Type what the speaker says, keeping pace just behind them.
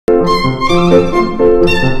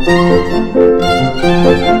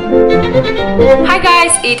Hi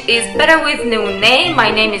guys, it is Better with Nuné. My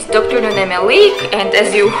name is Dr. Nuné Melik, and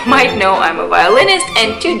as you might know, I'm a violinist,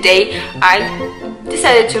 and today I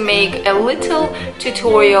decided to make a little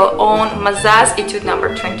tutorial on Mazas Etude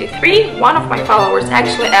number 23. One of my followers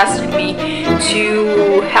actually asked me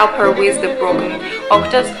to help her with the broken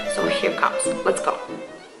octaves, so here comes. Let's go.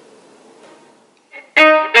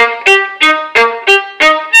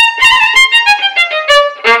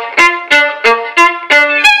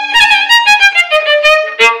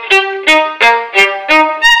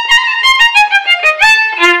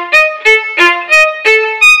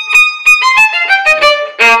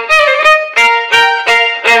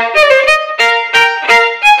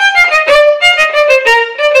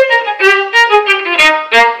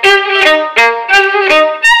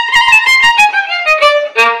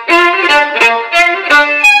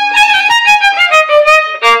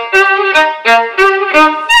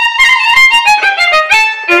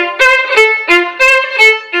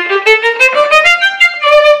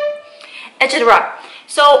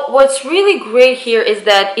 So what's really great here is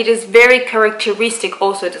that it is very characteristic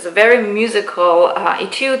also. It is a very musical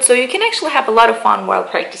etude, so you can actually have a lot of fun while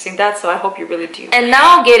practicing that, so I hope you really do. And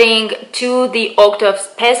now getting to the octaves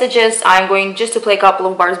passages, I'm going just to play a couple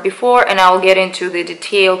of bars before, and I'll get into the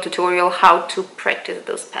detailed tutorial how to practice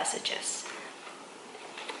those passages.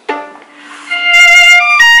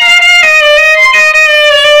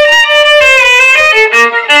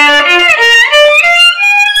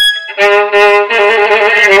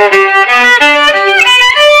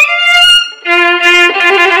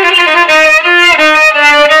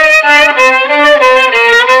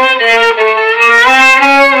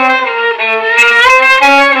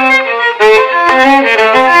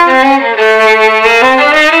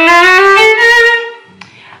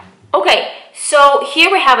 So here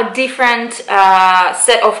we have a different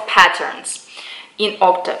set of patterns in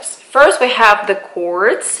octaves. First we have the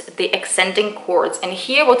chords, the ascending chords, and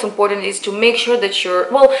here what's important is to make sure that you're,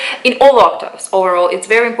 well, in all octaves overall, it's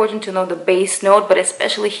very important to know the bass note, but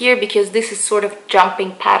especially here because this is sort of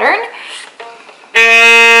jumping pattern.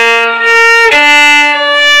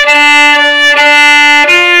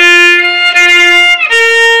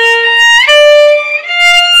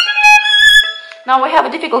 Now we have a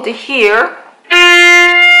difficulty here.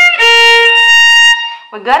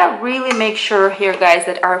 We gotta really make sure here, guys,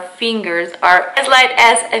 that our fingers are as light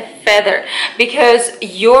as a feather, because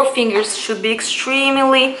your fingers should be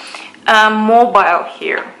extremely mobile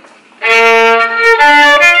here.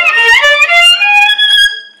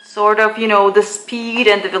 Sort of, you know, the speed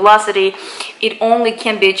and the velocity, it only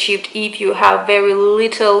can be achieved if you have very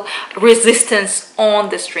little resistance on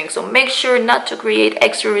the string. So make sure not to create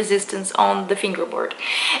extra resistance on the fingerboard.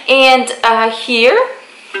 And here,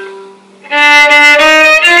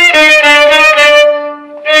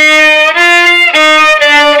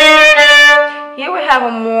 we have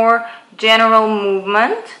a more general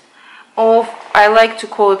movement of, I like to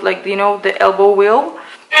call it like, you know, the elbow wheel.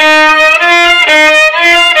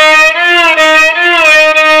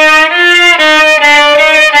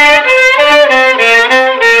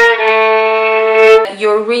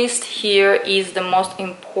 Your wrist here is the most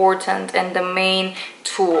important and the main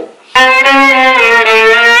tool.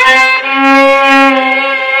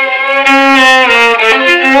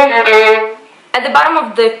 At the bottom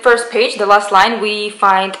of the first page, the last line, we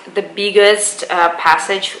find the biggest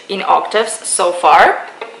passage in octaves so far.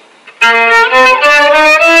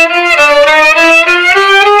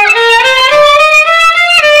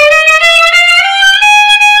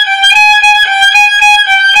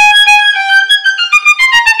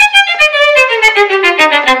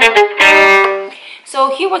 So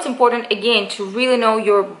here what's important again to really know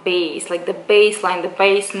your bass, like the bass line, the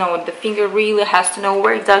bass note. The finger really has to know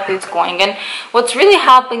where exactly it's going, and what's really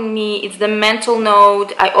helping me is the mental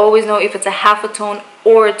note. I always know if it's a half a tone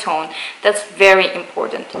or a tone. That's very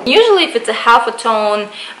important. Usually if it's a half a tone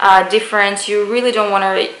difference, you really don't want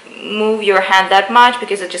to move your hand that much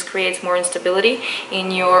because it just creates more instability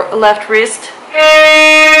in your left wrist.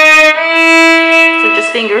 So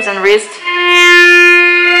just fingers and wrist.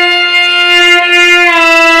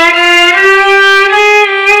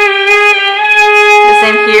 The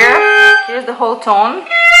same here. Here's the whole tone.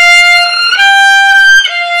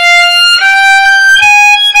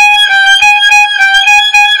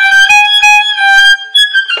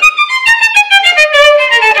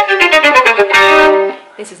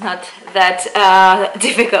 This is not that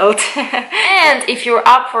difficult. And if you're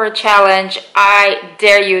up for a challenge, I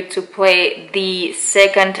dare you to play the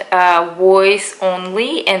second voice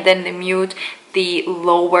only and then the mute the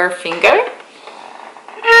lower finger.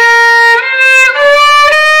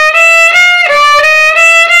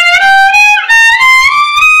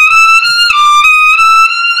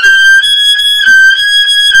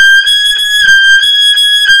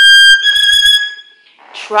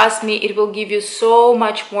 trust me, it will give you so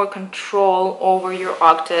much more control over your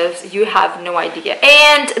octaves. You have no idea.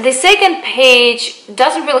 And the second page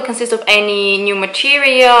doesn't really consist of any new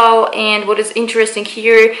material, and what is interesting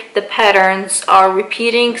here, the patterns are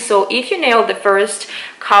repeating. So if you nail the first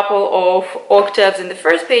couple of octaves in the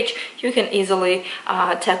first page, you can easily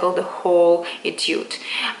tackle the whole etude.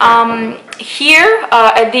 Here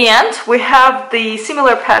at the end we have the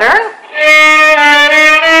similar pattern.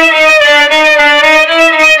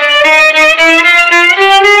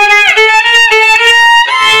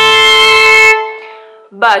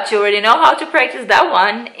 But you already know how to practice that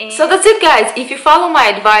one. So that's it, guys. If you follow my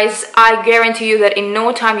advice, I guarantee you that in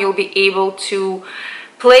no time you'll be able to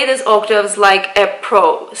play these octaves like a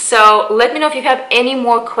pro. So let me know if you have any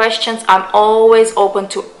more questions. I'm always open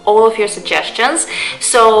to all of your suggestions.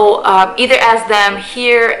 So either ask them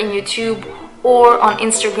here in YouTube or on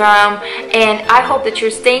Instagram. And I hope that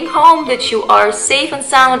you're staying home, that you are safe and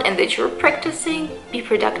sound, and that you're practicing. Be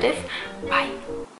productive. Bye.